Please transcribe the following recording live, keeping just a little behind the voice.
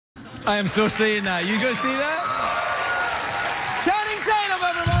I am so seeing that. You guys see that? Channing Tatum,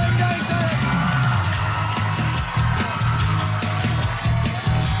 everybody! Channing Tatum!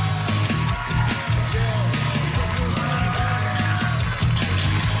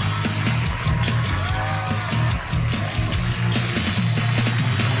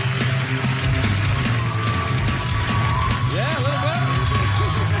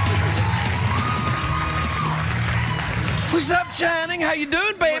 What's up, Channing? How you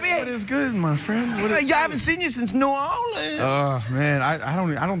doing, baby? What is good, my friend? I haven't seen you since New Orleans. Oh man, I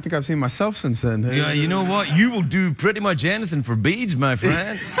don't think I've seen myself since then. Yeah, you know what? You will do pretty much anything for beads, my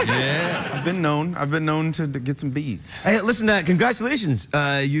friend. Yeah. I've been known to get some beads. Hey, listen, congratulations.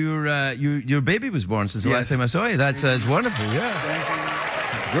 Your baby was born since the last time I saw you. That's wonderful. Yeah. Thank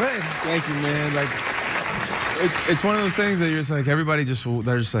you. Great. Thank you, man. Like, it's one of those things that you're just like, everybody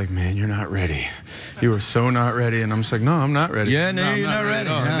they're just like, man, you're not ready. You were so not ready. And I'm just like, no, I'm not ready. Yeah, no, you're not ready.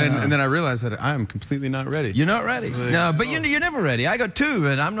 And then I realized that I am completely not ready. You're not ready. Like, no, but you're never ready. I got two,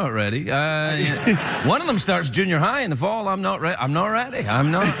 and I'm not ready. One of them starts junior high in the fall. I'm not ready. I'm not ready. I'm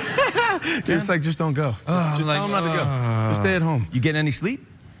not. Just like, just don't go. Just tell them not to go. Just stay at home. You getting any sleep?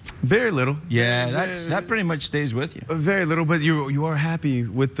 Very little. Yeah, that pretty much stays with you. Very little, but you are happy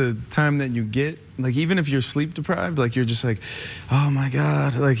with the time that you get. Like, even if you're sleep deprived, like, you're just like, oh my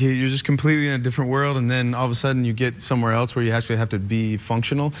God, like, you're just completely in a different world, and then all of a sudden you get somewhere else where you actually have to be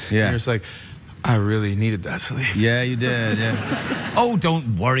functional. Yeah. And you're just like, I really needed that sleep. Yeah, you did, yeah. Oh,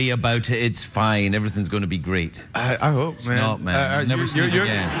 don't worry about it. It's fine. Everything's going to be great. I hope, it's man. It's not, man. Never sleep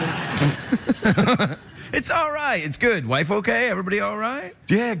again. It's all right. It's good. Wife okay? Everybody all right?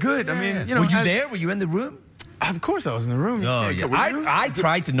 Yeah, good. Yeah. I mean, you know. Were you there? Were you in the room? Of course I was in the room. Oh, yeah. I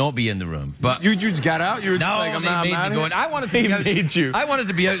tried to not be in the room, but you just got out. You were just like, I'm out. I wanted to be outside. I wanted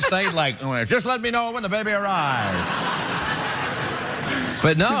to be outside, like, just let me know when the baby arrives.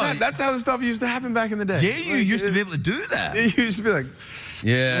 But no, that's how the stuff used to happen back in the day. Yeah, you used to be able to do that. You used to be like,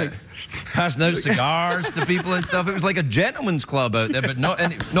 yeah. Like, passing out cigars to people and stuff. It was like a gentleman's club out there, but not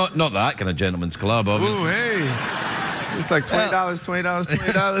that kind of gentleman's club, obviously. Ooh, hey. It's like $20, $20,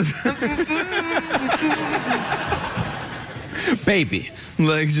 $20. Baby.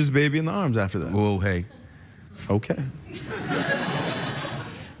 Like, just baby in the arms after that. Whoa, hey. Okay.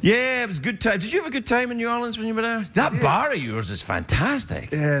 Yeah, it was a good time. Did you have a good time in New Orleans when you were there? That bar of yours is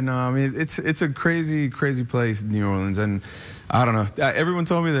fantastic. Yeah, no, I mean, it's a crazy, crazy place, New Orleans, and I don't know. Everyone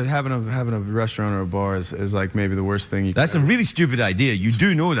told me that having a restaurant or a bar is like maybe the worst thing you can. That's a really stupid idea. You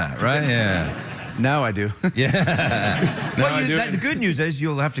do know that, right? Yeah. Now I do. Yeah. Well, the good news is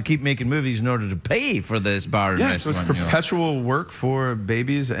you'll have to keep making movies in order to pay for this bar and restaurant. So it's perpetual work for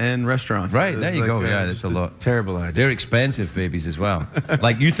babies and restaurants. Right, there you go. Yeah, that's a lot. Terrible idea. They're expensive babies as well.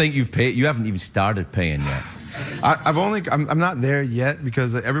 Like, you think you've paid, you haven't even started paying yet. I'm not there yet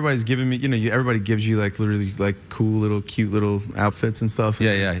because everybody's giving me, everybody gives you like literally like cool little, cute little outfits and stuff.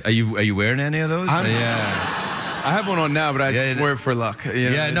 Yeah, yeah. Are you wearing any of those? Yeah. I have one on now, but I just wear it for luck. You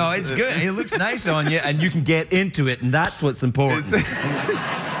know? Yeah, no, it's good. It looks nice on you, and you can get into it, and that's what's important. Tell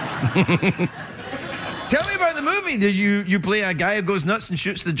me about the movie. Did you play a guy who goes nuts and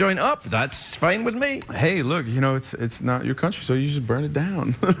shoots the joint up? That's fine with me. Hey, look, it's not your country, so you just burn it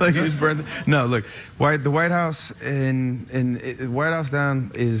down. Like, you just burn it. No, look, the White House White House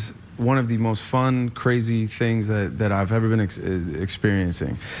down is one of the most fun, crazy things that I've ever been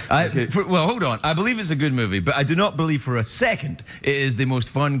experiencing. Well, hold on. I believe it's a good movie, but I do not believe for a second it is the most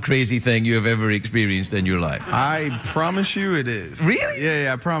fun, crazy thing you have ever experienced in your life. I promise you it is. Really?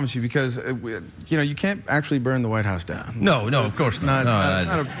 Yeah, I promise you, because, you can't actually burn the White House down. No, of course not.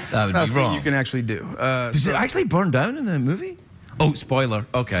 That would be wrong. You can actually do. Does it actually burn down in the movie? Oh, spoiler.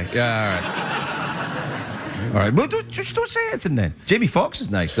 Okay. Yeah, all right. All right, well, just don't say anything then. Jamie Foxx is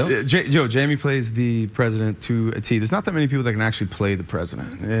nice, though. Jamie plays the president to a T. There's not that many people that can actually play the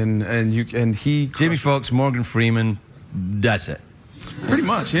president, and he. Jamie Foxx, Morgan Freeman, that's it. Pretty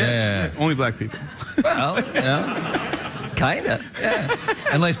much, yeah. Only black people. Well, kinda. Yeah.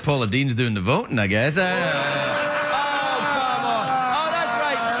 Unless Paula Dean's doing the voting, I guess. Oh, come on! Oh, that's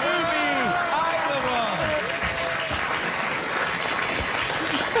right, movie.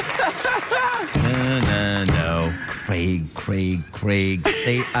 No. Craig,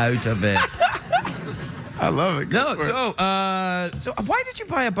 stay out of it. I love it. No, so why did you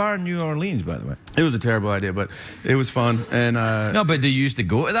buy a bar in New Orleans, by the way? It was a terrible idea, but it was fun. And no, but do you used to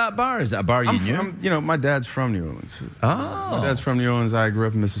go to that bar? Is that a bar you knew? You know, my dad's from New Orleans. Oh. My dad's from New Orleans. I grew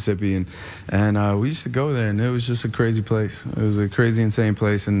up in Mississippi, and we used to go there, and it was just a crazy place. It was a crazy, insane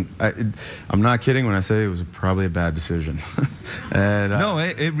place, and I'm not kidding when I say it was probably a bad decision. And, no,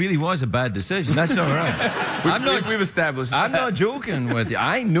 it really was a bad decision. That's all right. We've established that. I'm not joking with you.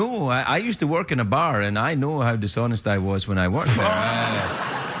 I know. I used to work in a bar, and I know how dishonest I was when I worked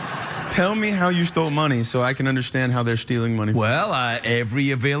there. Tell me how you stole money so I can understand how they're stealing money. Well,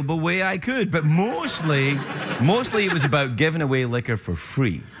 every available way I could, but mostly it was about giving away liquor for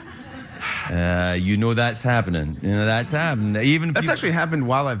free. You know that's happening. You know that's happening. Even that's actually happened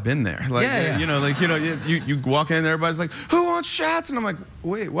while I've been there. Like, yeah. You walk in there, everybody's like, "Who wants shots?" And I'm like,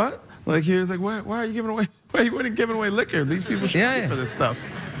 "Wait, what?" Like, he's like, "Why are you giving away? Why are you giving away liquor? These people should pay for this stuff."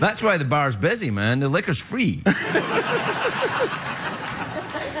 That's why the bar's busy, man. The liquor's free.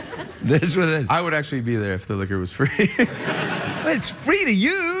 This is what it is. I would actually be there if the liquor was free. It's free to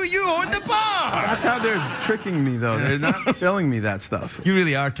you. You own the bar. That's how they're tricking me, though. They're not telling me that stuff. You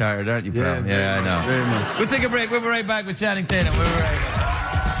really are tired, aren't you, pal? Yeah, I know. Very much. We'll take a break. We'll be right back with Channing Tatum. We'll be right back.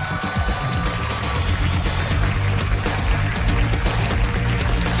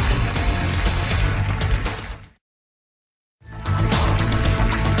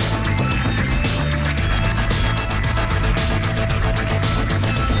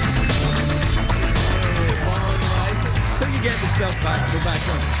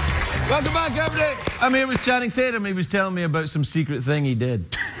 Welcome back, everybody. I'm here with Channing Tatum. He was telling me about some secret thing he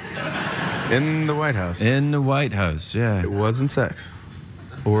did. In the White House. In the White House, yeah. It wasn't sex.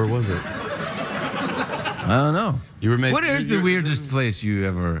 Or was it? I don't know. You were made. What is the weirdest place you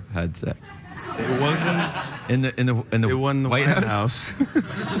ever had sex? It wasn't in the White House.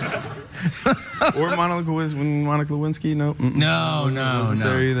 Or Monica Lewinsky? No. No.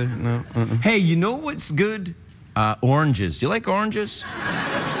 There either. No. Hey, you know what's good? Oranges. Do you like oranges?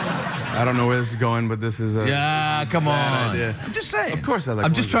 I don't know where this is going, but this is a come on. idea. I'm just saying. Of course I like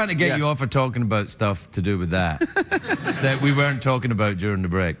I'm just trying to get you Yes. off of talking about stuff to do with that that we weren't talking about during the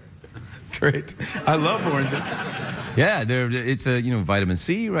break. Great. I love oranges. Yeah, it's a vitamin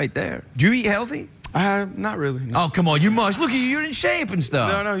C right there. Do you eat healthy? Not really. No. Oh, come on, you must. Look at you, you're in shape and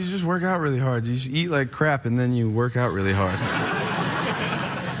stuff. No, you just work out really hard. You just eat like crap and then you work out really hard.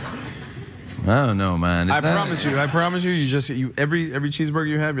 I don't know, man. I promise you, every cheeseburger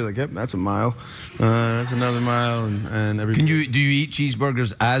you have, you're like, yep, that's a mile. That's another mile, and every. Do you eat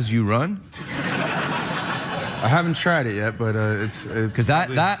cheeseburgers as you run? I haven't tried it yet, but it's because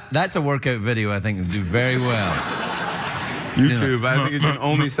that's a workout video I think will do very well. YouTube. I think you can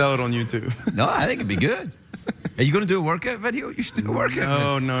only sell it on YouTube. No, I think it'd be good. Are you going to do a workout video? You should do a workout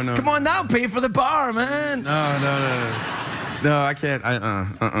video. No. Come on now, pay for the bar, man. No, I can't.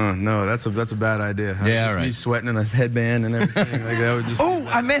 No, that's a bad idea. Yeah, right. Me sweating in a headband and everything like that would just. Oh,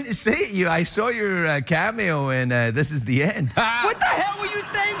 I meant to say to you, I saw your cameo in This Is the End. What the hell were you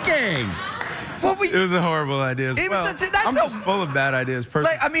thinking? What were you? It was a horrible idea. I'm just full of bad ideas.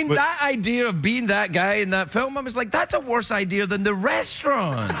 Personally. Like, I mean, that idea of being that guy in that film, I was like, that's a worse idea than the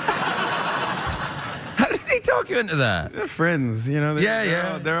restaurant. How did he talk you into that? They're friends, you know.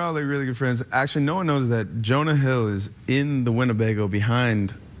 They're all like really good friends. Actually, no one knows that Jonah Hill is in the Winnebago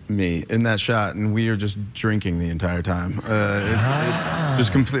behind me in that shot, and we are just drinking the entire time.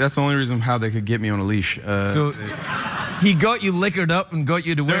 Just complete. That's the only reason how they could get me on a leash. So he got you liquored up and got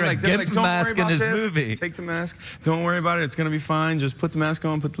you to wear a gimp mask in his movie. Take the mask. Don't worry about it. It's gonna be fine. Just put the mask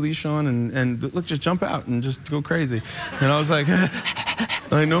on, put the leash on, and look, just jump out and just go crazy. And I was like.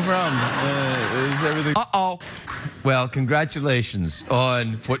 Like, no problem. Is everything... Uh-oh. Well, congratulations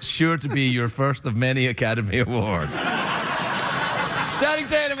on what's sure to be your first of many Academy Awards. Channing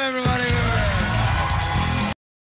Tatum, everybody.